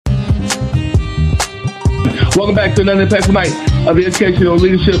Welcome back to another impactful night of the Educational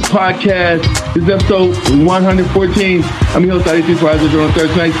Leadership Podcast. This is episode 114. I'm your host, IDC Supervisor on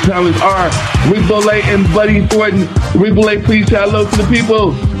Thursday night. Time is R. Rick Bolay and Buddy Thornton. Rick Bolay, please say hello to the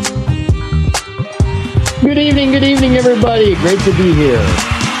people. Good evening, everybody. Great to be here.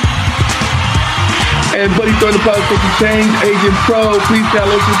 And Buddy Thornton, the Politics Change Agent Pro. Please say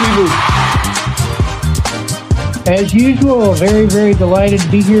hello to the people. As usual, very, very delighted to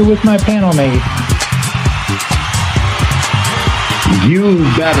be here with my panel mate. You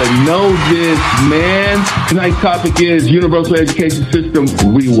gotta know this, man. Tonight's topic is Universal Education System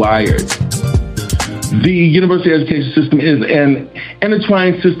Rewired. The Universal Education System is an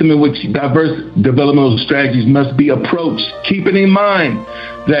intertwined system in which diverse developmental strategies must be approached, keeping in mind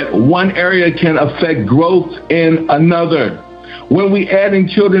that one area can affect growth in another. When we add in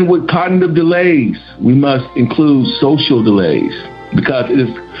children with cognitive delays, we must include social delays, because it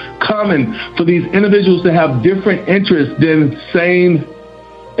is common for these individuals to have different interests than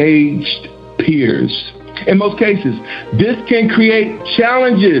same-aged peers. In most cases, this can create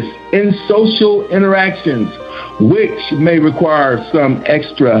challenges in social interactions, which may require some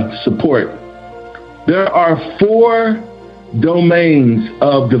extra support. There are 4 domains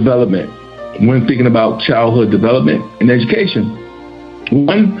of development when thinking about childhood development and education.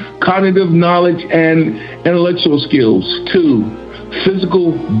 1, cognitive knowledge and intellectual skills. 2,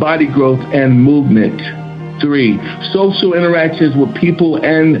 physical body growth and movement. 3, social interactions with people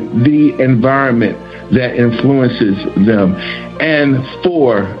and the environment that influences them. And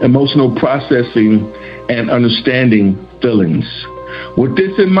 4, emotional processing and understanding feelings. With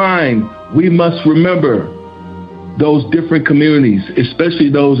this in mind, we must remember those different communities, especially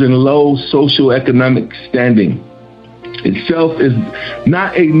those in low socioeconomic standing, itself is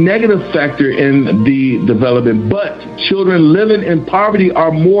not a negative factor in the development, but children living in poverty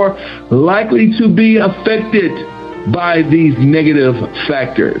are more likely to be affected by these negative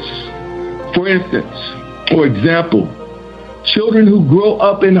factors. For instance, or example, children who grow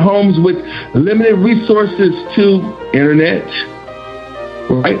up in homes with limited resources to internet,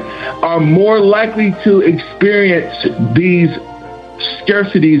 right, are more likely to experience these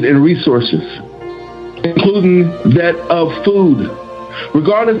scarcities in resources, including that of food.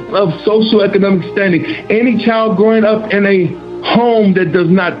 Regardless of socioeconomic standing, any child growing up in a home that does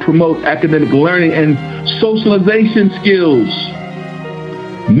not promote academic learning and socialization skills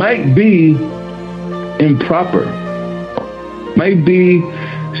might be improper, might be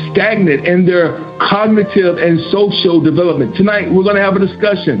stagnant in their cognitive and social development. Tonight, we're going to have a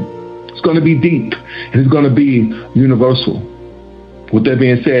discussion. It's going to be deep, and it's going to be universal. With that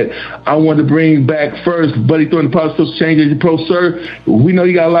being said, I want to bring back first Buddy Thornton, the Politics Change Agent Pro. Sir, we know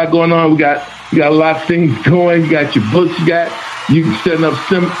you got a lot going on. We got a lot of things going. You got your books. You setting up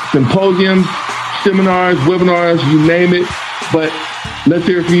symposiums, seminars, webinars, you name it. But let's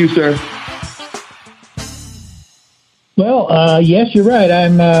hear it from you, sir. Well, yes, you're right.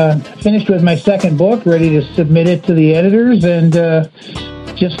 I'm finished with my second book, ready to submit it to the editors, and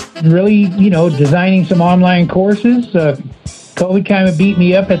just really, designing some online courses. COVID kind of beat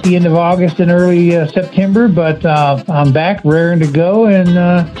me up at the end of August and early September, but I'm back, raring to go, and,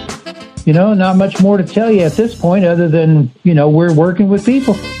 not much more to tell you at this point other than, we're working with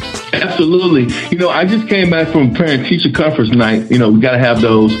people. Absolutely. I just came back from parent-teacher conference night. We got to have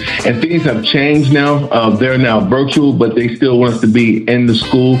those. And things have changed now. They're now virtual, but they still want us to be in the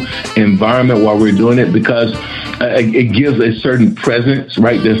school environment while we're doing it, because it gives a certain presence,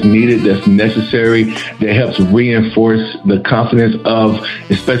 right, that's needed, that's necessary, that helps reinforce the confidence of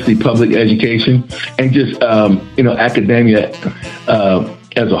especially public education and just, academia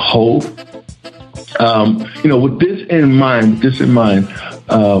as a whole. With this in mind,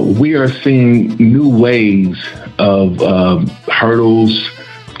 we are seeing new waves of hurdles,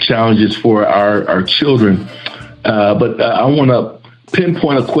 challenges for our children. But I want to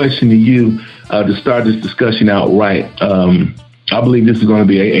pinpoint a question to you to start this discussion outright. I believe this is going to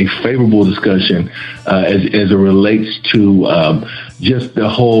be a favorable discussion as it relates to just the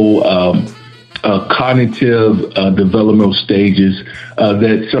whole cognitive developmental stages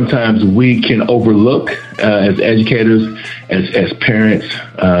that sometimes we can overlook as educators, as parents,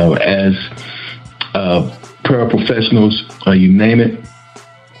 as paraprofessionals, you name it.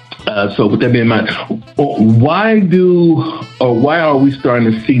 So with that being in mind, why are we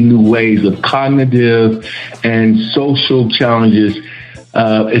starting to see new waves of cognitive and social challenges,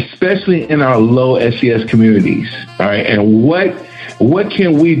 especially in our low SES communities? All right, and what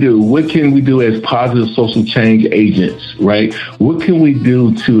can we do? What can we do as positive social change agents, right? What can we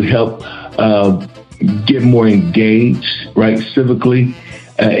do to help get more engaged, right, civically,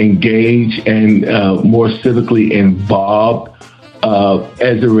 engaged and more civically involved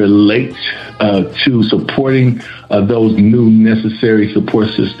as it relates to supporting those new necessary support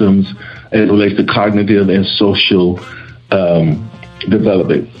systems as it relates to cognitive and social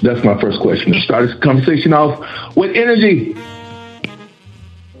development? That's my first question. Let's start this conversation off with energy.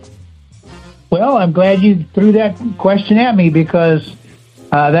 Well, I'm glad you threw that question at me because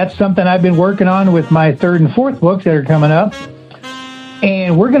that's something I've been working on with my third and fourth books that are coming up.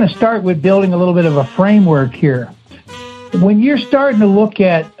 And we're going to start with building a little bit of a framework here. When you're starting to look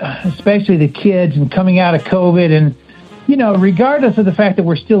at, especially the kids and coming out of COVID, and, you know, regardless of the fact that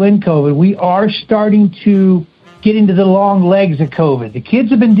we're still in COVID, we are starting to get into the long legs of COVID. The kids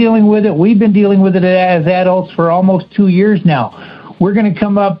have been dealing with it. We've been dealing with it as adults for almost 2 years now. We're going to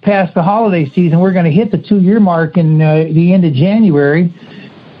come up past the holiday season. We're going to hit the 2-year mark in the end of January.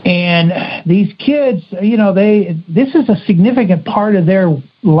 And these kids, you know, this is a significant part of their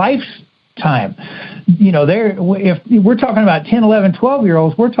lifetime. You know, if we're talking about 10, 11,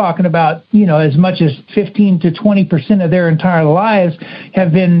 12-year-olds, we're talking about, you know, as much as 15 to 20% of their entire lives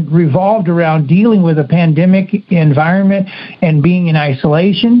have been revolved around dealing with a pandemic environment and being in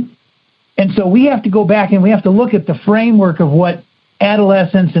isolation. And so we have to go back and we have to look at the framework of what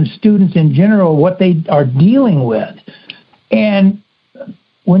adolescents and students in general, what they are dealing with. And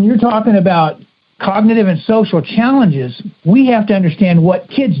when you're talking about cognitive and social challenges, we have to understand what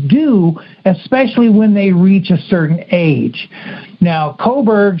kids do, especially when they reach a certain age. Now,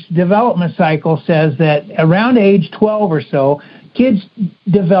 Kohlberg's development cycle says that around age 12 or so, kids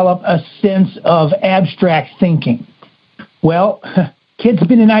develop a sense of abstract thinking. Well, kids have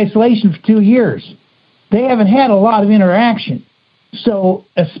been in isolation for 2 years. They haven't had a lot of interaction. So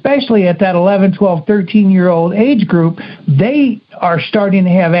especially at that 11, 12, 13-year-old age group, they are starting to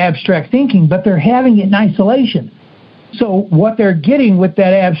have abstract thinking, but they're having it in isolation. So what they're getting with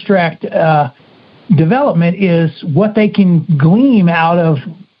that abstract development is what they can glean out of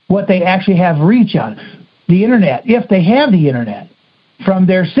what they actually have reach on. The Internet, if they have the Internet, from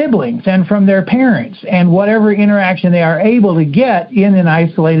their siblings and from their parents, and whatever interaction they are able to get in an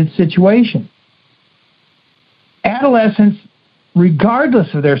isolated situation. Adolescents,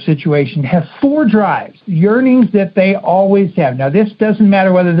 regardless of their situation, have 4 drives, yearnings that they always have. Now, this doesn't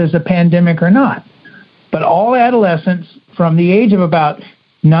matter whether there's a pandemic or not, but all adolescents from the age of about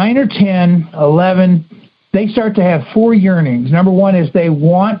 9 or 10, 11, they start to have 4 yearnings. Number one is they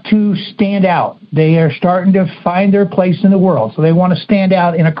want to stand out. They are starting to find their place in the world, so they want to stand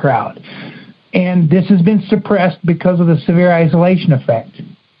out in a crowd. And this has been suppressed because of the severe isolation effect.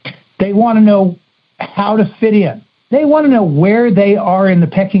 They want to know how to fit in. They want to know where they are in the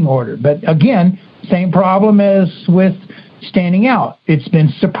pecking order. But again, same problem as with standing out. It's been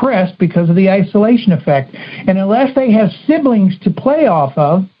suppressed because of the isolation effect. And unless they have siblings to play off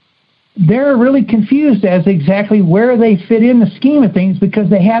of, they're really confused as exactly where they fit in the scheme of things because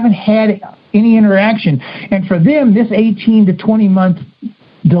they haven't had any interaction. And for them, this 18 to 20-month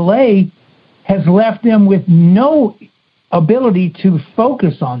delay has left them with no ability to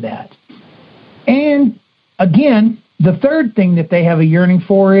focus on that. And again, the third thing that they have a yearning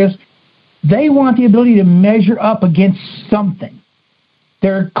for is they want the ability to measure up against something.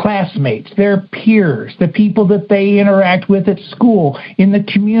 Their classmates, their peers, the people that they interact with at school, in the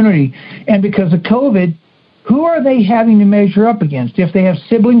community. And because of COVID, who are they having to measure up against? If they have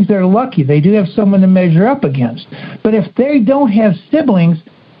siblings, they're lucky. They do have someone to measure up against. But if they don't have siblings,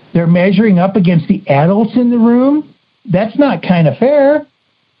 they're measuring up against the adults in the room. That's not kind of fair.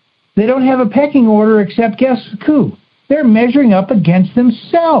 They don't have a pecking order except guess who? They're measuring up against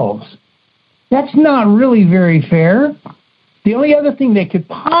themselves. That's not really very fair. The only other thing they could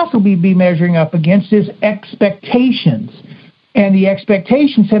possibly be measuring up against is expectations. And the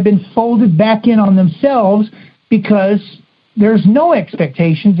expectations have been folded back in on themselves because there's no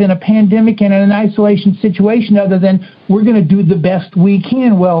expectations in a pandemic and in an isolation situation other than we're going to do the best we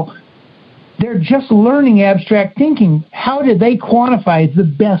can. Well, they're just learning abstract thinking. How do they quantify the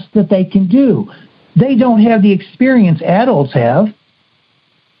best that they can do? They don't have the experience adults have.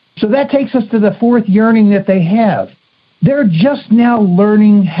 So that takes us to the 4th yearning that they have. They're just now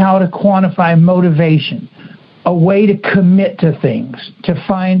learning how to quantify motivation, a way to commit to things, to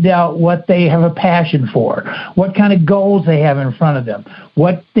find out what they have a passion for, what kind of goals they have in front of them,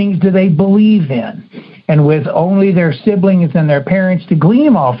 what things do they believe in. And with only their siblings and their parents to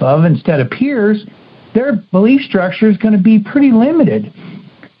glean off of instead of peers, their belief structure is going to be pretty limited.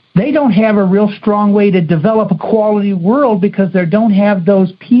 they don't have a real strong way to develop a quality world because they don't have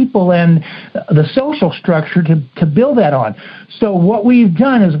those people and the social structure to build that on. So what we've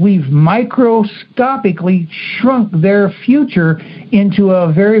done is we've microscopically shrunk their future into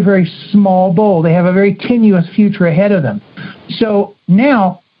a very, very small bowl. They have a very tenuous future ahead of them. So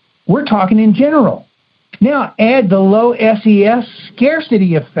now we're talking in general. Now add the low SES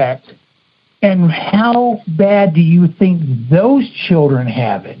scarcity effect, and how bad do you think those children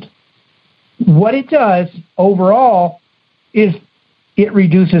have it? What it does overall is it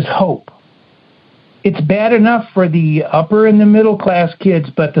reduces hope. It's bad enough for the upper and the middle class kids,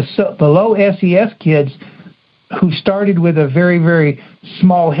 but the low SES kids who started with a very, very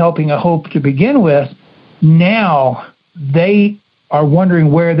small helping of hope to begin with, now they are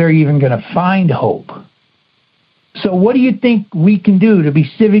wondering where they're even going to find hope. So what do you think we can do to be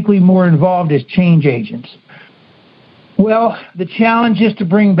civically more involved as change agents? Well, the challenge is to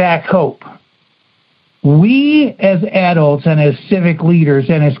bring back hope. We as adults and as civic leaders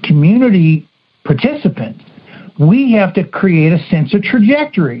and as community participants, we have to create a sense of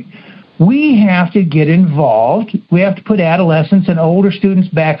trajectory. We have to get involved. We have to put adolescents and older students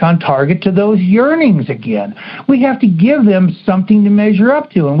back on target to those yearnings again. We have to give them something to measure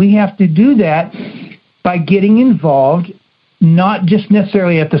up to, and we have to do that by getting involved, not just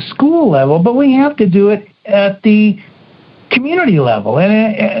necessarily at the school level, but we have to do it at the community level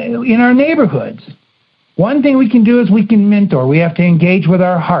and in our neighborhoods. One thing we can do is we can mentor. We have to engage with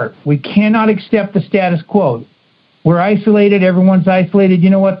our heart. We cannot accept the status quo. We're isolated. Everyone's isolated.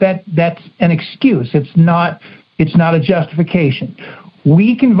 You know what? That's an excuse. It's not a justification.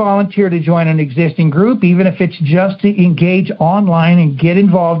 We can volunteer to join an existing group, even if it's just to engage online and get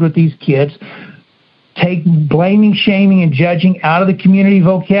involved with these kids. Take blaming, shaming, and judging out of the community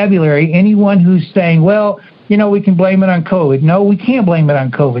vocabulary. Anyone who's saying, well, you know, we can blame it on COVID. No, we can't blame it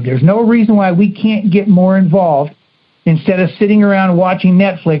on COVID. There's no reason why we can't get more involved. Instead of sitting around watching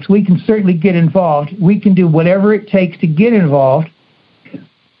Netflix, we can certainly get involved. We can do whatever it takes to get involved.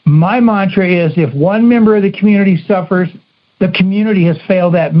 My mantra is if one member of the community suffers, the community has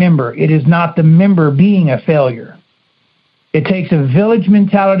failed that member. It is not the member being a failure. It takes a village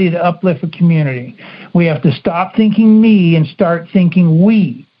mentality to uplift a community. We have to stop thinking me and start thinking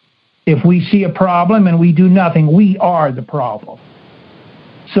we. If we see a problem and we do nothing, we are the problem.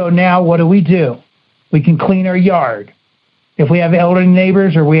 So now what do? We can clean our yard. If we have elderly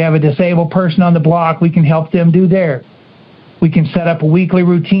neighbors or we have a disabled person on the block, we can help them do theirs. We can set up a weekly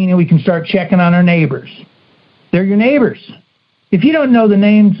routine and we can start checking on our neighbors. They're your neighbors. If you don't know the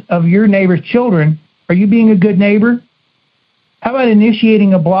names of your neighbor's children, are you being a good neighbor? How about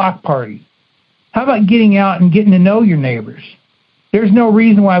initiating a block party? How about getting out and getting to know your neighbors? There's no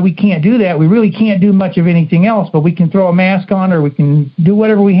reason why we can't do that. We really can't do much of anything else, but we can throw a mask on or we can do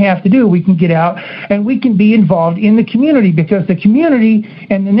whatever we have to do. We can get out and we can be involved in the community because the community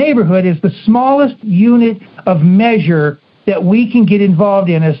and the neighborhood is the smallest unit of measure that we can get involved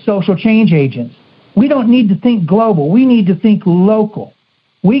in as social change agents. We don't need to think global. We need to think local.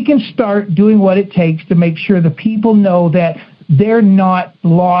 We can start doing what it takes to make sure the people know that they're not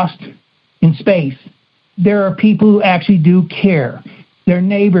lost in space. There are people who actually do care. Their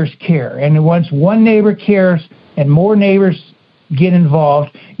neighbors care. And once one neighbor cares and more neighbors get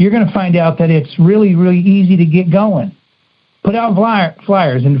involved, you're going to find out that it's really, really easy to get going. Put out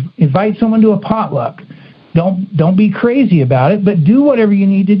flyers and invite someone to a potluck. Don't be crazy about it, but do whatever you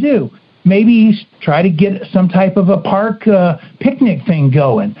need to do. Maybe try to get some type of a park picnic thing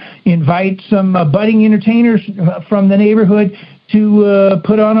going. Invite some budding entertainers from the neighborhood to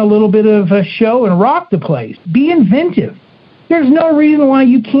put on a little bit of a show and rock the place. Be inventive. There's no reason why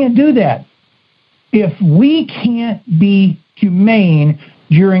you can't do that. If we can't be humane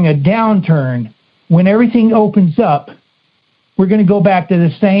during a downturn, when everything opens up, we're going to go back to the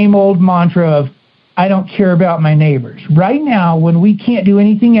same old mantra of, I don't care about my neighbors. Right now, when we can't do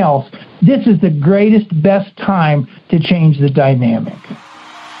anything else, this is the greatest, best time to change the dynamic.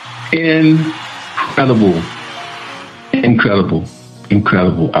 Incredible.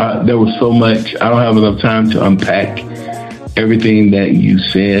 There was so much. I don't have enough time to unpack everything that you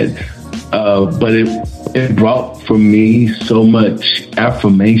said, but it brought for me so much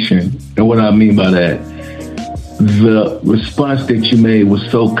affirmation. And what I mean by that, the response that you made was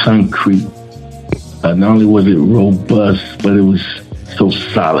so concrete. Not only was it robust, but it was so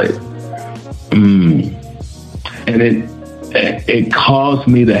solid. And it caused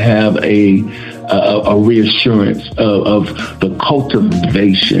me to have a reassurance of the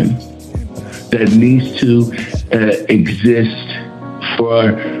cultivation that needs to exist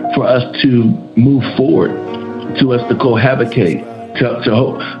for us to move forward, to us to cohabitate,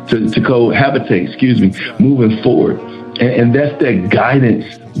 to cohabitate, moving forward. And that's that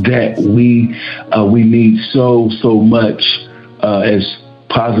guidance that we need so much as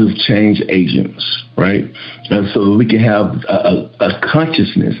positive change agents, right? And so we can have a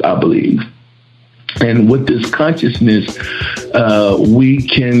consciousness, I believe. And with this consciousness,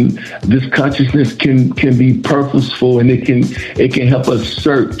 this consciousness can be purposeful, and it can help us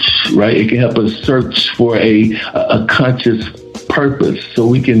search, right? It can help us search for a conscious purpose. So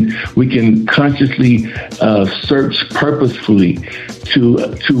we can consciously search purposefully to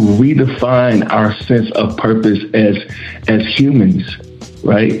redefine our sense of purpose as humans,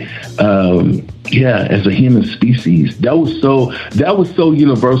 right? As a human species. That was so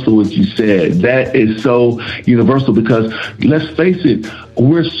universal what you said. That is so universal because let's face it,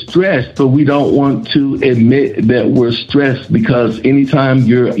 we're stressed, but we don't want to admit that we're stressed, because anytime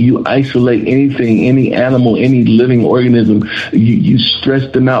you isolate anything, any animal, any living organism, you stress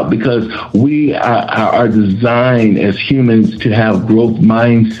them out, because we are designed as humans to have growth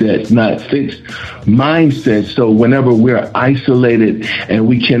mindsets, not fixed mindsets. So whenever we're isolated and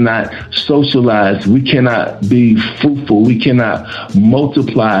we cannot socialize, we cannot be fruitful, we cannot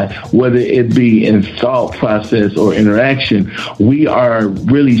multiply, whether it be in thought process or interaction, we are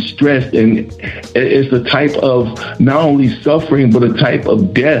really stressed, and it's a type of not only suffering but a type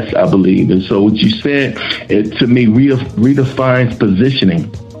of death, I believe. And so what you said, it to me redefines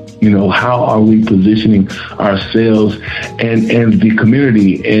positioning. You know, how are we positioning ourselves and the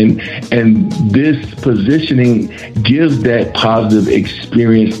community? And this positioning gives that positive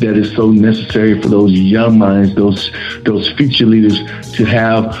experience that is so necessary for those young minds, those future leaders to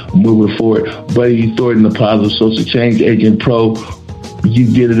have moving forward. Buddy Thornton, the Positive Social Change Agent Pro, you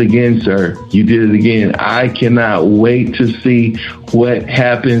did it again, sir. You did it again. I cannot wait to see what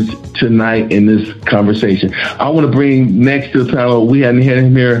happens tonight in this conversation. I want to bring next to the panel, we hadn't had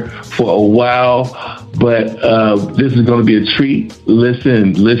him here for a while, but this is going to be a treat.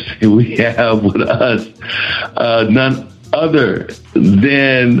 Listen, we have with us none other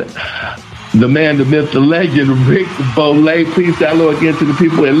than the man, the myth, the legend, Rick Bolay. Please say hello again to the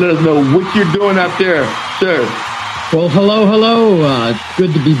people and let us know what you're doing out there, sir. Well, hello. It's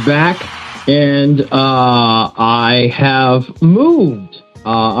good to be back, and I have moved.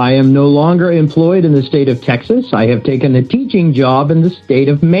 I am no longer employed in the state of Texas. I have taken a teaching job in the state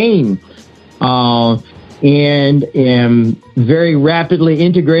of Maine, and am very rapidly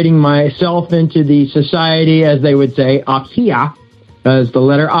integrating myself into the society, as they would say, up here, as the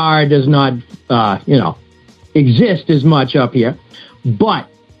letter R does not, exist as much up here, but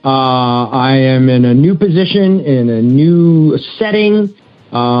I am in a new position, in a new setting,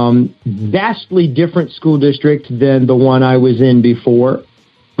 vastly different school district than the one I was in before.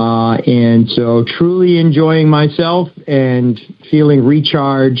 And so truly enjoying myself and feeling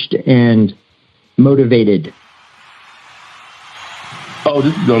recharged and motivated. Oh,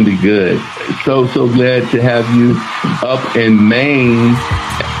 this is going to be good. So glad to have you up in Maine,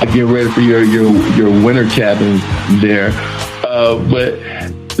 getting ready for your winter cabins there. But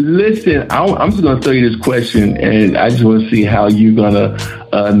listen, I'm just going to throw you this question, and I just want to see how you're going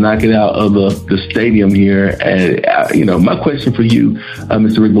to knock it out of the stadium here. And, my question for you,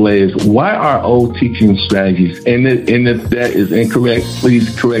 Mr. Rick Bolay, is why are old teaching strategies, and if that is incorrect,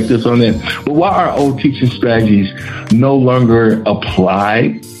 please correct us on that, but why are old teaching strategies no longer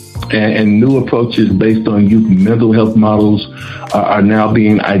applied, and new approaches based on youth mental health models are now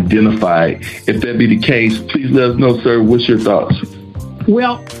being identified? If that be the case, please let us know, sir. What's your thoughts?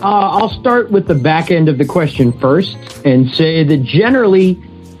 Well, I'll start with the back end of the question first and say that generally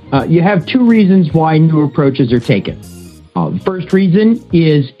you have two reasons why new approaches are taken. The first reason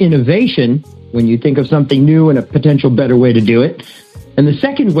is innovation, when you think of something new and a potential better way to do it. And the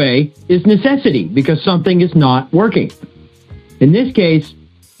second way is necessity, because something is not working. In this case,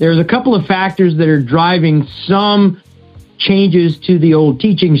 there's a couple of factors that are driving some changes to the old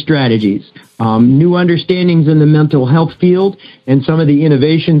teaching strategies. New understandings in the mental health field and some of the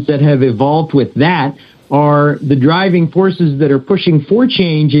innovations that have evolved with that are the driving forces that are pushing for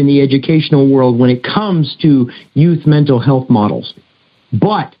change in the educational world when it comes to youth mental health models.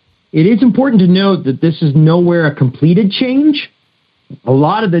 But it is important to note that this is nowhere a completed change. A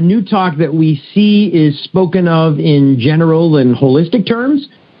lot of the new talk that we see is spoken of in general and holistic terms,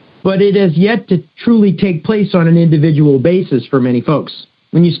 but it has yet to truly take place on an individual basis for many folks.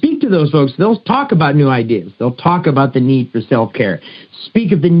 When you speak to those folks, they'll talk about new ideas. They'll talk about the need for self-care,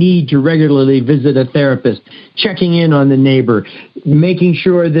 speak of the need to regularly visit a therapist, checking in on the neighbor, making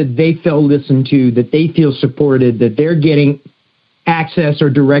sure that they feel listened to, that they feel supported, that they're getting access or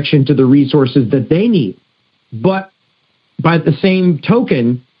direction to the resources that they need. But by the same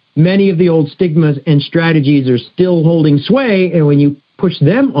token, many of the old stigmas and strategies are still holding sway, and when you push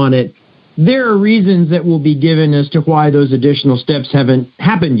them on it, there are reasons that will be given as to why those additional steps haven't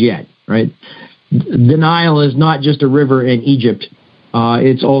happened yet, right? Denial is not just a river in Egypt.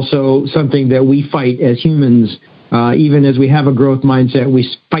 It's also something that we fight as humans. Even as we have a growth mindset, we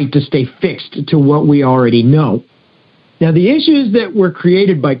fight to stay fixed to what we already know. Now, the issues that were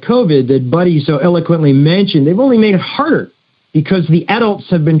created by COVID that Buddy so eloquently mentioned, they've only made it harder because the adults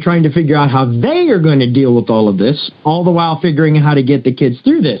have been trying to figure out how they are going to deal with all of this, all the while figuring out how to get the kids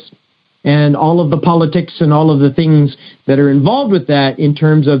through this. And all of the politics and all of the things that are involved with that in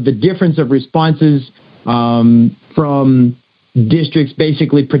terms of the difference of responses from districts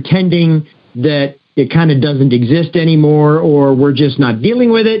basically pretending that it kind of doesn't exist anymore, or we're just not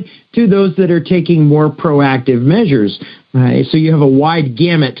dealing with it, to those that are taking more proactive measures. So you have a wide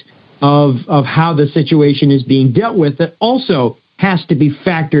gamut of how the situation is being dealt with that also has to be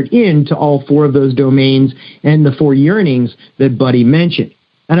factored into all four of those domains and the four yearnings that Buddy mentioned.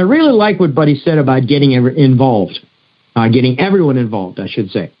 And I really like what Buddy said about getting involved, getting everyone involved, I should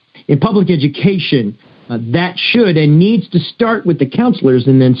say. In public education, that should and needs to start with the counselors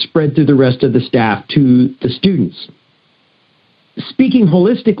and then spread through the rest of the staff to the students. Speaking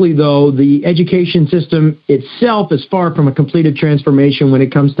holistically, though, the education system itself is far from a completed transformation when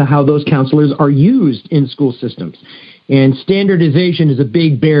it comes to how those counselors are used in school systems. And standardization is a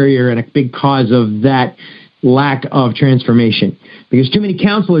big barrier and a big cause of that lack of transformation, because too many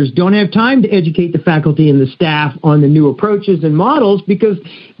counselors don't have time to educate the faculty and the staff on the new approaches and models because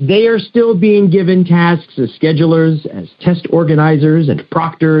they are still being given tasks as schedulers, as test organizers, and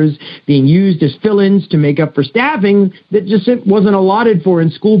proctors, being used as fill-ins to make up for staffing that just wasn't allotted for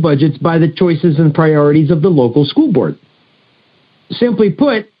in school budgets by the choices and priorities of the local school board. Simply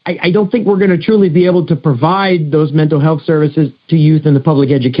put, I don't think we're going to truly be able to provide those mental health services to youth in the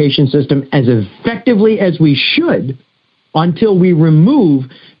public education system as effectively as we should until we remove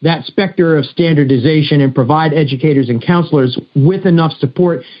that specter of standardization and provide educators and counselors with enough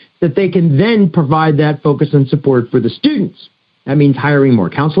support that they can then provide that focus and support for the students. That means hiring more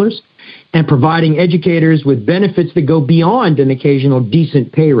counselors and providing educators with benefits that go beyond an occasional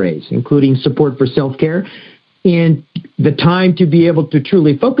decent pay raise, including support for self-care and the time to be able to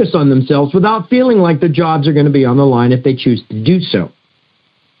truly focus on themselves without feeling like their jobs are going to be on the line if they choose to do so.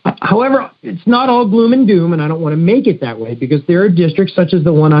 However, it's not all gloom and doom, and I don't want to make it that way, because there are districts such as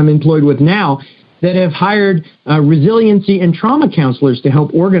the one I'm employed with now that have hired resiliency and trauma counselors to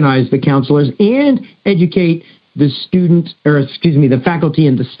help organize the counselors and educate the the faculty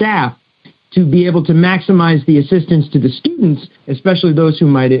and the staff to be able to maximize the assistance to the students, especially those who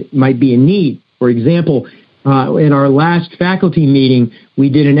might be in need. For example, in our last faculty meeting, we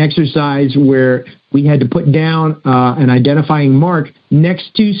did an exercise where we had to put down an identifying mark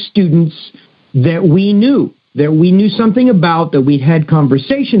next to students that we knew something about, that we'd had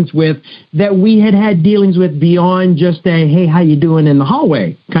conversations with, that we had dealings with beyond just a, hey, how you doing in the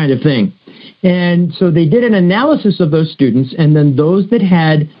hallway kind of thing. And so they did an analysis of those students, and then those that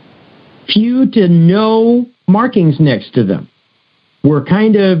had few to no markings next to them, we're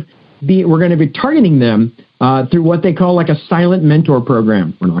going to be targeting them through what they call like a silent mentor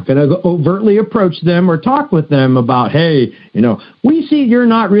program. We're not going to overtly approach them or talk with them about, hey, we see you're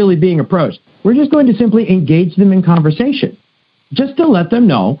not really being approached. We're just going to simply engage them in conversation, just to let them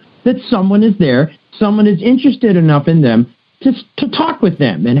know that someone is there, someone is interested enough in them to talk with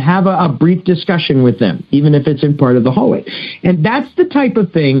them and have a brief discussion with them, even if it's in part of the hallway. And that's the type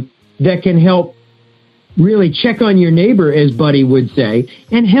of thing that can help really check on your neighbor, as Buddy would say,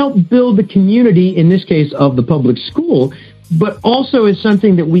 and help build the community, in this case of the public school, but also is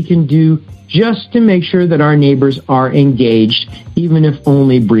something that we can do just to make sure that our neighbors are engaged, even if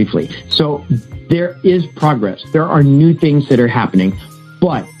only briefly. So there is progress. There are new things that are happening,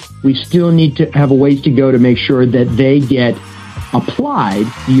 but we still need to have a ways to go to make sure that they get applied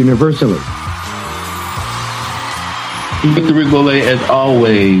universally. Mr. Rigole, as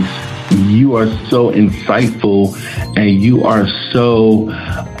always, you are so insightful and you are so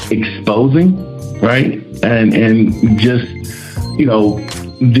exposing, right? And just,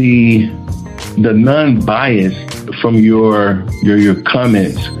 the non-bias from your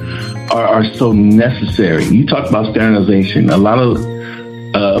comments are so necessary. You talked about standardization. A lot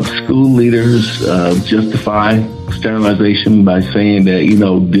of school leaders justify sterilization by saying that,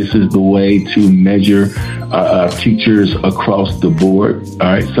 this is the way to measure teachers across the board.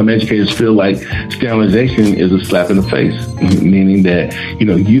 All right. Some educators feel like sterilization is a slap in the face, meaning that,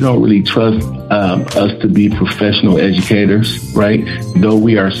 you don't really trust us to be professional educators, right? Though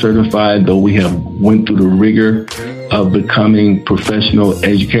we are certified, though we have went through the rigor of becoming professional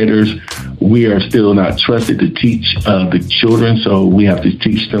educators, we are still not trusted to teach the children. So we have to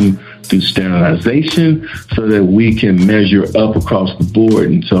teach them through sterilization so that we can measure up across the board.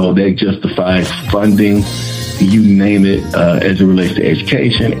 And so that justifies funding, you name it, as it relates to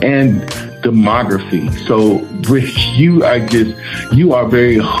education and demography. So, Rick, you are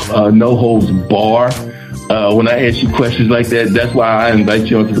very no holds bar. When I ask you questions like that, that's why I invite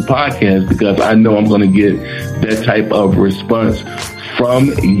you onto the podcast, because I know I'm going to get that type of response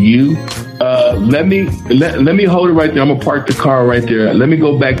from you. Let me hold it right there. I'm gonna park the car right there. Let me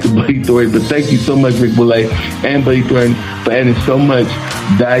go back to Buddy Thornton. But thank you so much, Rick Boulay and Buddy Thornton, for adding so much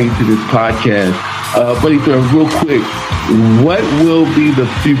value to this podcast. Buddy Thornton, real quick, what will be the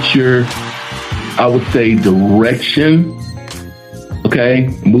future, I would say, direction, okay,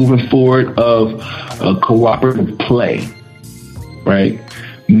 moving forward of cooperative play, right?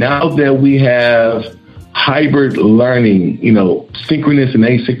 Now that we have hybrid learning, synchronous and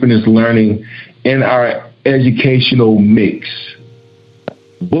asynchronous learning in our educational mix,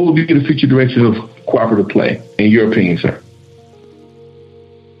 what would be the future direction of cooperative play, in your opinion, sir?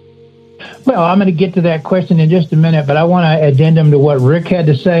 Well, I'm going to get to that question in just a minute, but I want to addendum to what Rick had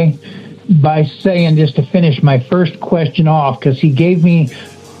to say by saying, just to finish my first question off, because he gave me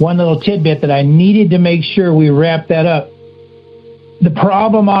one little tidbit that I needed to make sure we wrap that up. The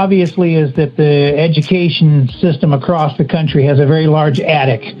problem, obviously, is that the education system across the country has a very large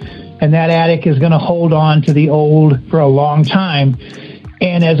attic, and that attic is going to hold on to the old for a long time.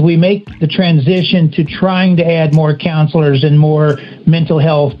 And as we make the transition to trying to add more counselors and more mental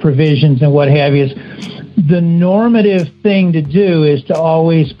health provisions and what have you, the normative thing to do is to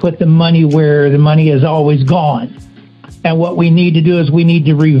always put the money where the money is always gone. And what we need to do is we need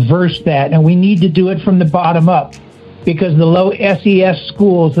to reverse that, and we need to do it from the bottom up, because the low SES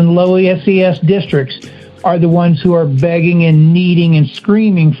schools and low SES districts are the ones who are begging and needing and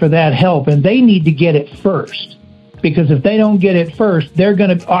screaming for that help, and they need to get it first. Because if they don't get it first, they're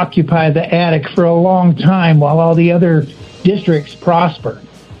going to occupy the attic for a long time while all the other districts prosper.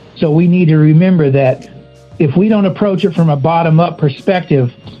 So we need to remember that if we don't approach it from a bottom-up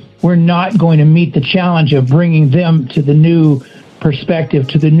perspective, we're not going to meet the challenge of bringing them to the new perspective,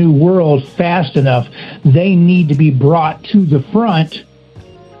 to the new world fast enough. They need to be brought to the front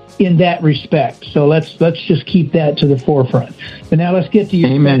in that respect. So let's just keep that to the forefront. But now let's get to your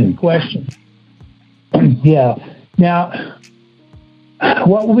second question. Yeah. Now,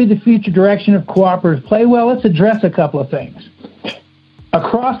 what will be the future direction of cooperative play? Well, let's address a couple of things.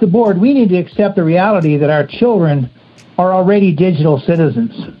 Across the board, we need to accept the reality that our children are already digital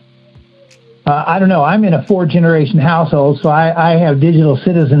citizens. I don't know, I'm in a 4-generation household, so I have digital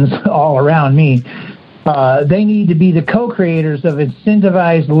citizens all around me. They need to be the co-creators of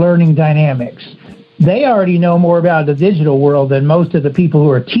incentivized learning dynamics. They already know more about the digital world than most of the people who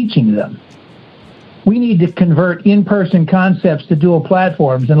are teaching them. We need to convert in-person concepts to dual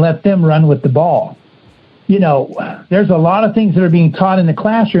platforms and let them run with the ball. There's a lot of things that are being taught in the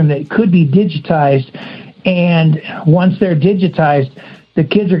classroom that could be digitized, and once they're digitized, the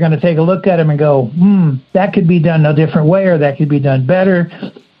kids are going to take a look at them and go, that could be done a different way, or that could be done better,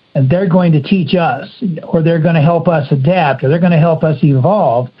 and they're going to teach us, or they're going to help us adapt, or they're going to help us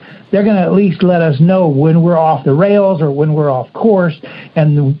evolve. They're going to at least let us know when we're off the rails or when we're off course,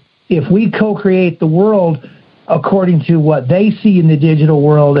 and if we co-create the world according to what they see in the digital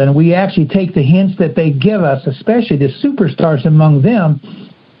world, and we actually take the hints that they give us, especially the superstars among them,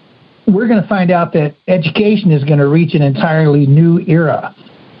 we're going to find out that education is going to reach an entirely new era.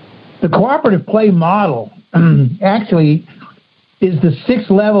 The cooperative play model actually is the 6th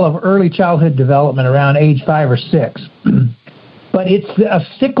level of early childhood development around age 5 or 6. But it's a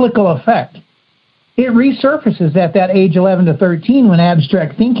cyclical effect. It resurfaces at that age 11 to 13 when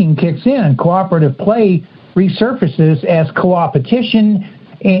abstract thinking kicks in. Cooperative play resurfaces as co-opetition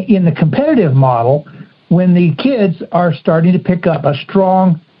in the competitive model when the kids are starting to pick up a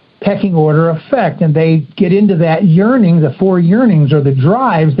strong pecking order effect, and they get into that yearning, the 4 yearnings or the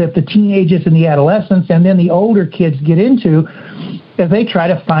drives that the teenagers and the adolescents and then the older kids get into as they try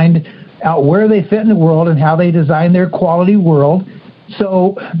to find out where they fit in the world and how they design their quality world.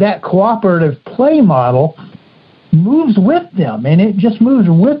 So that cooperative play model moves with them, and it just moves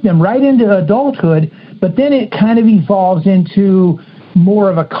with them right into adulthood, but then it kind of evolves into more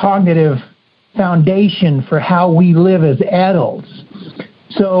of a cognitive foundation for how we live as adults.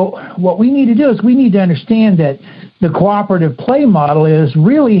 So what we need to do is we need to understand that the cooperative play model is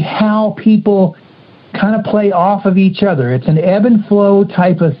really how people kind of play off of each other. It's an ebb and flow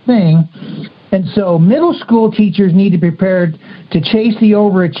type of thing. And so middle school teachers need to be prepared to chase the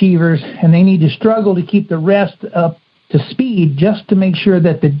overachievers, and they need to struggle to keep the rest up to speed just to make sure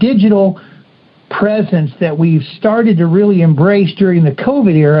that the digital presence that we've started to really embrace during the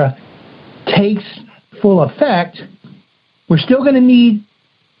COVID era takes full effect. We're still going to need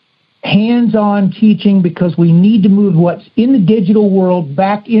hands-on teaching because we need to move what's in the digital world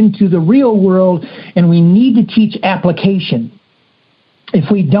back into the real world, and we need to teach application. If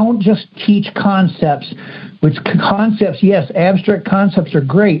we don't just teach concepts, yes, abstract concepts are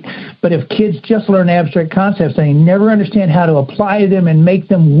great, but if kids just learn abstract concepts and they never understand how to apply them and make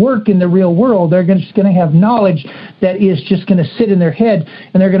them work in the real world, they're just going to have knowledge that is just going to sit in their head,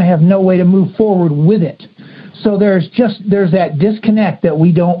 and they're going to have no way to move forward with it. So there's that disconnect that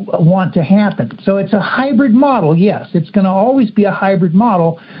we don't want to happen. So it's a hybrid model, yes. It's going to always be a hybrid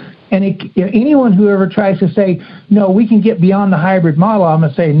model. And anyone who ever tries to say, no, we can get beyond the hybrid model, I'm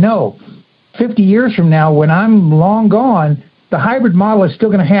going to say, no. 50 years from now, when I'm long gone, the hybrid model is still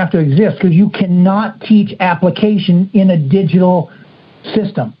going to have to exist because you cannot teach application in a digital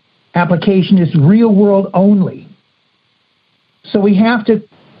system. Application is real world only. So we have to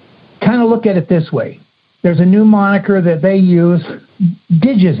kind of look at it this way. There's a new moniker that they use,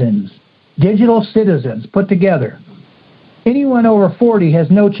 digizens, digital citizens put together. Anyone over 40 has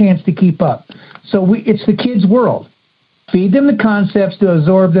no chance to keep up. So it's the kids' world. Feed them the concepts to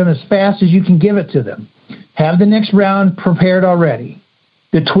absorb them as fast as you can give it to them. Have the next round prepared already.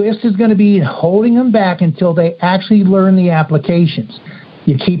 The twist is going to be holding them back until they actually learn the applications.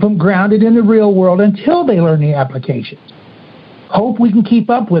 You keep them grounded in the real world until they learn the applications. Hope we can keep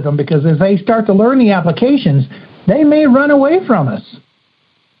up with them, because as they start to learn the applications, they may run away from us.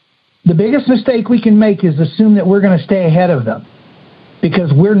 The biggest mistake we can make is assume that we're going to stay ahead of them,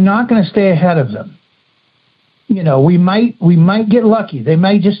 because we're not going to stay ahead of them. You know, we might get lucky. They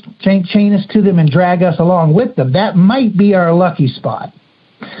might just chain us to them and drag us along with them. That might be our lucky spot.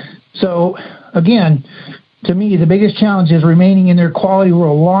 So, again, to me, the biggest challenge is remaining in their quality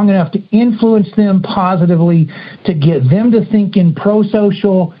world long enough to influence them positively, to get them to think in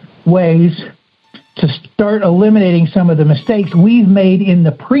pro-social ways, to start eliminating some of the mistakes we've made in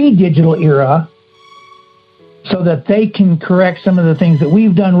the pre-digital era so that they can correct some of the things that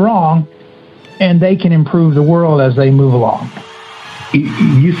we've done wrong, and they can improve the world as they move along.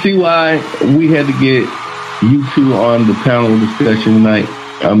 You see why we had to get you two on the panel discussion tonight?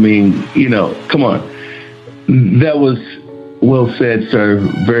 I mean, come on. That was well said, sir.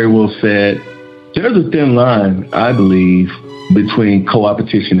 Very well said. There's a thin line, I believe, between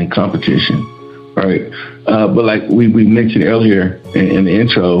co-opetition and competition, right? But like we mentioned earlier in the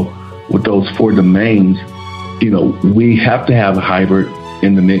intro, with those 4 domains, we have to have a hybrid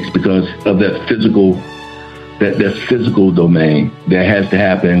in the mix because of that physical domain that has to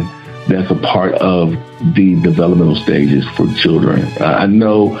happen. That's a part of the developmental stages for children. I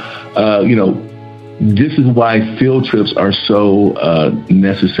know, this is why field trips are so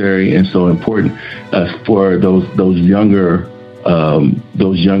necessary and so important for those younger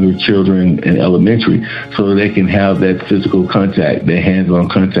children in elementary, so they can have that physical contact, that hands-on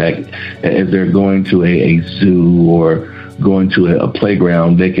contact as they're going to a zoo or going to a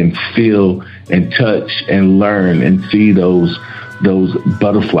playground. They can feel and touch and learn and see those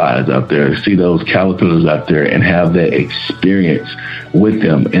butterflies out there, see those caterpillars out there, and have that experience with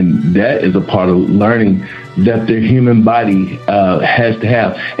them. And that is a part of learning that the human body has to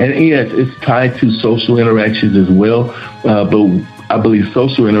have. And yes, it's tied to social interactions as well, but I believe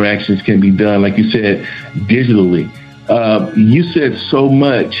social interactions can be done, like you said, digitally. You said so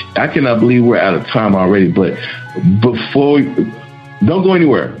much. I cannot believe we're out of time already, but don't go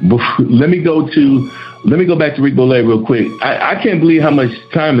anywhere. Let me go back to Rick Bollet real quick. I can't believe how much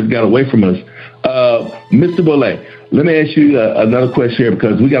time has got away from us. Mr. Bollet, let me ask you another question here,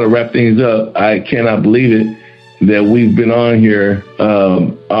 because we got to wrap things up. I cannot believe it that we've been on here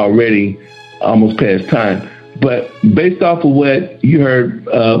already, almost past time. But based off of what you heard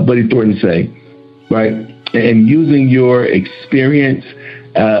Buddy Thornton say, right, and using your experience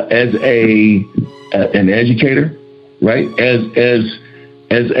as an educator, right, as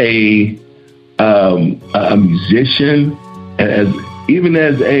a musician, even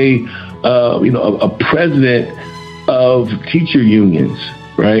as a president of teacher unions,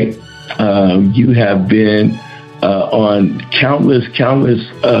 right? You have been on countless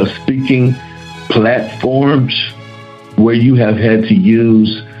speaking platforms where you have had to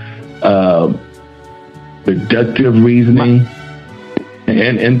use deductive reasoning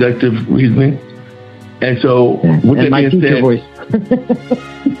and inductive reasoning. And so, with and that my being teacher said, voice.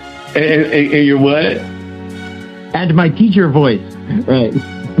 and your what? And my teacher voice, right?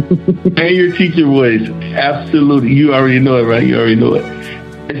 And your teacher voice, absolutely. You already know it, right? You already know it.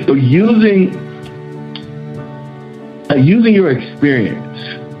 And so, using your experience,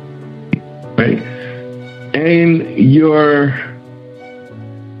 right, and your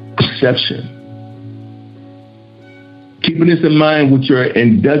perception, keeping this in mind with your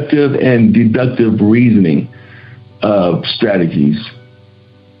inductive and deductive reasoning strategies,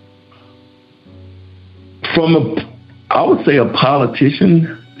 from I would say a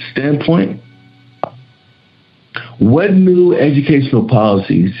politician standpoint, what new educational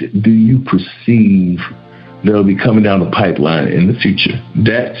policies do you perceive that will be coming down the pipeline in the future?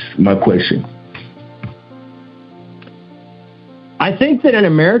 That's my question. I think that in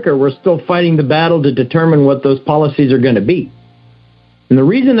America, we're still fighting the battle to determine what those policies are going to be. And the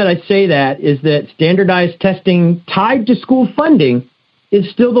reason that I say that is that standardized testing tied to school funding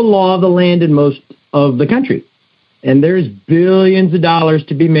is still the law of the land in most of the country. And there's billions of dollars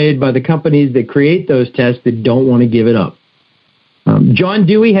to be made by the companies that create those tests that don't want to give it up. John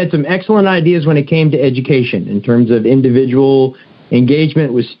Dewey had some excellent ideas when it came to education in terms of individual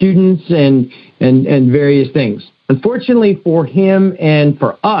engagement with students and various things. Unfortunately for him and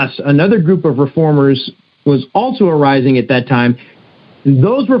for us, another group of reformers was also arising at that time.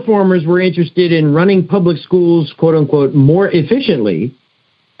 Those reformers were interested in running public schools, quote unquote, more efficiently,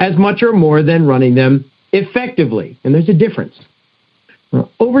 as much or more than running them effectively. And there's a difference.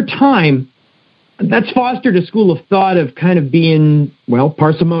 Over time, that's fostered a school of thought of kind of being, well,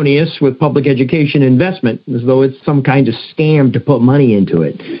 parsimonious with public education investment, as though it's some kind of scam to put money into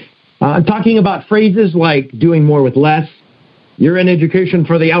it. I'm talking about phrases like doing more with less. You're in education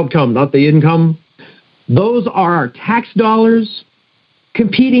for the outcome, not the income. Those are our tax dollars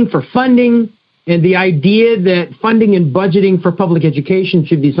competing for funding, and the idea that funding and budgeting for public education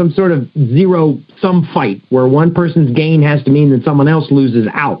should be some sort of zero-sum fight where one person's gain has to mean that someone else loses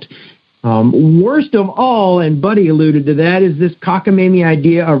out. Worst of all, and Buddy alluded to that, is this cockamamie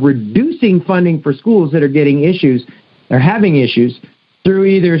idea of reducing funding for schools that are getting issues, or having issues, through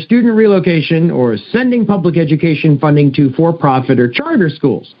either student relocation or sending public education funding to for-profit or charter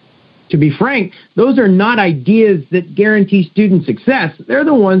schools. To be frank, those are not ideas that guarantee student success. They're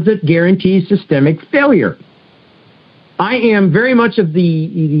the ones that guarantee systemic failure. I am very much of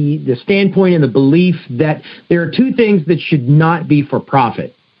the standpoint and the belief that there are two things that should not be for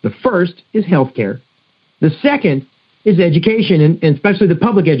profit. The first is healthcare. The second is education, and especially the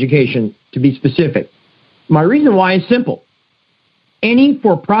public education, to be specific. My reason why is simple. Any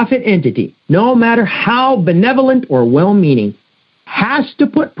for-profit entity, no matter how benevolent or well-meaning, has to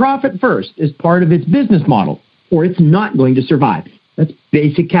put profit first as part of its business model, or it's not going to survive. That's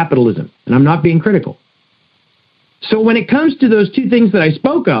basic capitalism, and I'm not being critical. So when it comes to those two things that I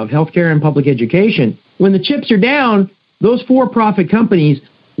spoke of, healthcare and public education, when the chips are down, those for-profit companies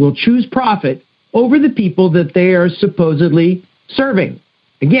will choose profit over the people that they are supposedly serving.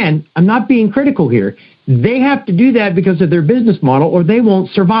 Again, I'm not being critical here. They have to do that because of their business model, or they won't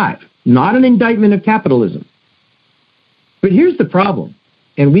survive. Not an indictment of capitalism. But here's the problem,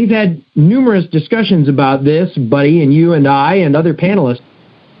 and we've had numerous discussions about this, Buddy and you and I and other panelists.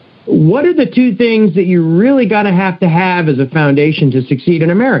 What are the two things that you really got to have as a foundation to succeed in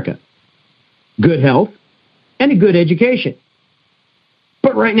America? Good health and a good education.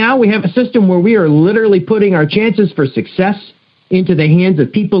 But right now we have a system where we are literally putting our chances for success into the hands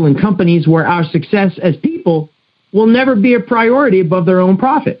of people and companies where our success as people will never be a priority above their own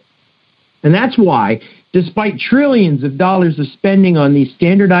profit. And that's why, despite trillions of dollars of spending on these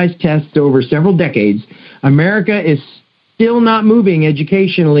standardized tests over several decades, America is still not moving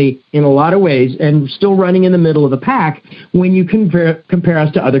educationally in a lot of ways and still running in the middle of the pack when you compare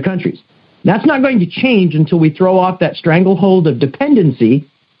us to other countries. That's not going to change until we throw off that stranglehold of dependency,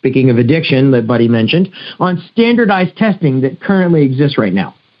 speaking of addiction that Buddy mentioned, on standardized testing that currently exists right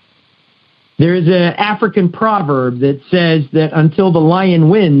now. There is an African proverb that says that until the lion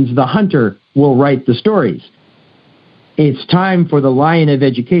wins, the hunter will write the stories. It's time for the lion of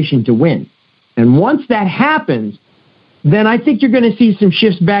education to win. And once that happens, then I think you're going to see some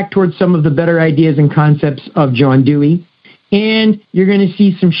shifts back towards some of the better ideas and concepts of John Dewey. And you're going to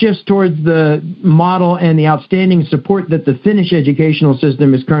see some shifts towards the model and the outstanding support that the Finnish educational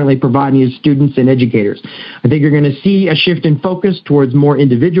system is currently providing its students and educators. I think you're going to see a shift in focus towards more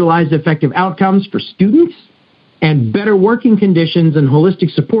individualized, effective outcomes for students and better working conditions and holistic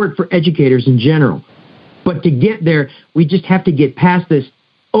support for educators in general. But to get there, we just have to get past this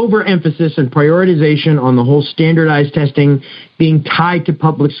overemphasis and prioritization on the whole standardized testing being tied to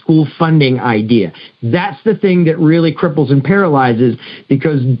public school funding idea. That's the thing that really cripples and paralyzes,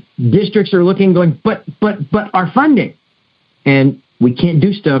 because districts are looking, going, but our funding. And we can't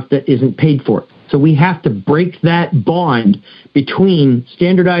do stuff that isn't paid for. So we have to break that bond between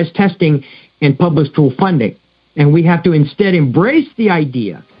standardized testing and public school funding. And we have to instead embrace the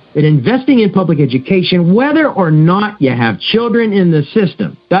idea that investing in public education, whether or not you have children in the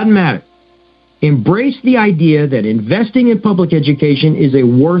system, doesn't matter. Embrace the idea that investing in public education is a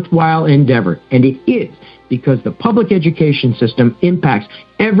worthwhile endeavor. And it is, because the public education system impacts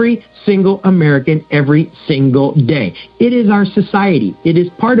every single American every single day. It is our society. It is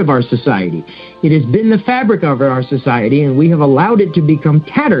part of our society. It has been the fabric of our society, and we have allowed it to become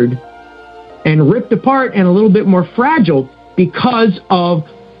tattered and ripped apart and a little bit more fragile because of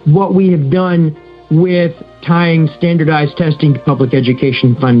what we have done with tying standardized testing to public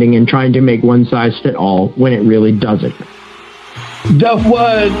education funding and trying to make one size fit all when it really doesn't. That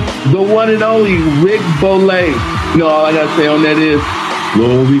was the one and only Rick Bollet. You know, all I got to say on that is,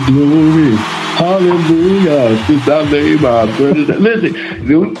 glory, glory, hallelujah, since I made my brother.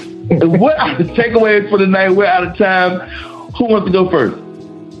 Listen, what are the takeaways for tonight? We're out of time. Who wants to go first?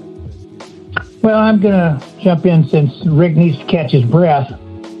 Well, I'm going to jump in since Rick needs to catch his breath.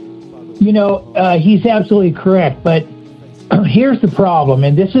 You know, he's absolutely correct, but here's the problem,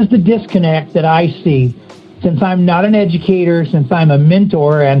 and this is the disconnect that I see. Since I'm not an educator, since I'm a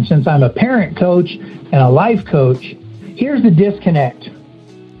mentor, and since I'm a parent coach and a life coach, here's the disconnect.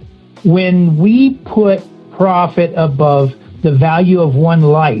 When we put profit above the value of one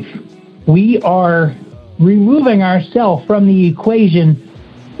life, we are removing ourselves from the equation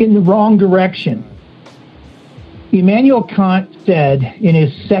in the wrong direction. Immanuel Kant said in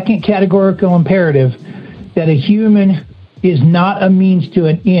his second categorical imperative that a human is not a means to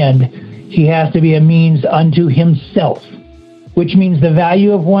an end. He has to be a means unto himself, which means the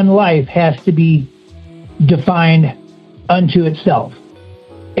value of one life has to be defined unto itself.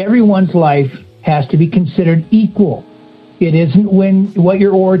 Everyone's life has to be considered equal. It isn't what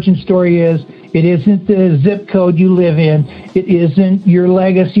your origin story is. It isn't the zip code you live in. It isn't your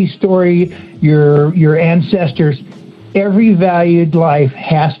legacy story, your ancestors. Every valued life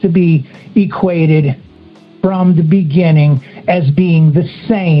has to be equated from the beginning as being the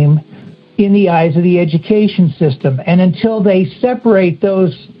same in the eyes of the education system. And until they separate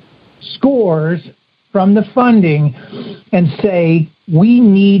those scores from the funding and say, we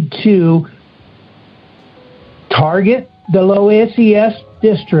need to target the low SES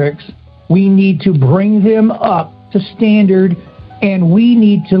districts, we need to bring them up to standard, and we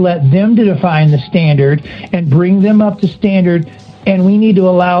need to let them to define the standard and bring them up to standard, and we need to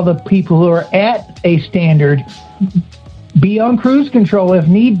allow the people who are at a standard be on cruise control if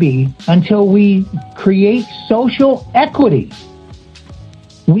need be until we create social equity.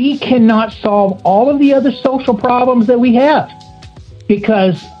 We cannot solve all of the other social problems that we have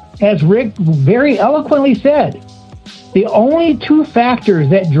because, as Rick very eloquently said, the only two factors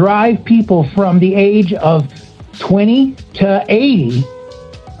that drive people from the age of 20 to 80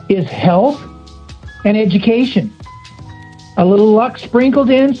 is health and education. A little luck sprinkled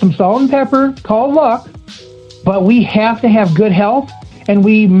in, some salt and pepper, called luck, but we have to have good health and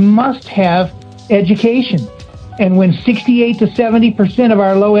we must have education. And when 68 to 70% of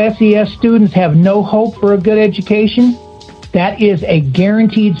our low SES students have no hope for a good education, that is a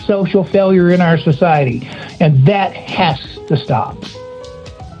guaranteed social failure in our society, and that has to stop.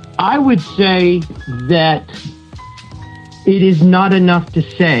 I would say that it is not enough to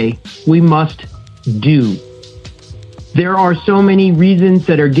say we must do. There are so many reasons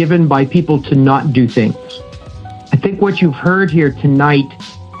that are given by people to not do things. I think what you've heard here tonight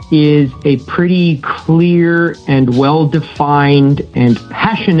is a pretty clear and well-defined and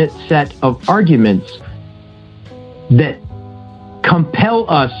passionate set of arguments that compel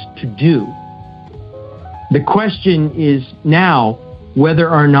us to do. The question is now whether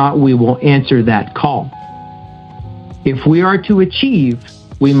or not we will answer that call. If we are to achieve,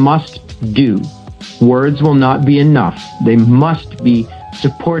 we must do. Words will not be enough. They must be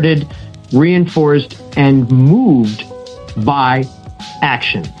supported, reinforced, and moved by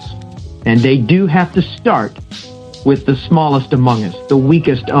actions. And they do have to start with the smallest among us, the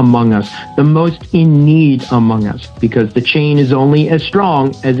weakest among us, the most in need among us, because the chain is only as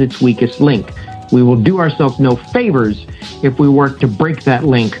strong as its weakest link. We will do ourselves no favors if we work to break that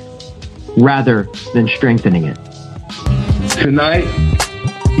link rather than strengthening it. Tonight,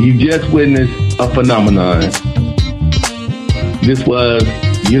 you just witnessed a phenomenon. This was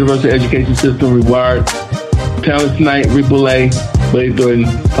Universal Education System Rewired. Talent tonight, Rick Bollet. Buddy Thornton,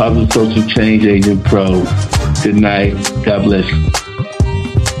 Positive Social Change Agent Pro. Good night. God bless.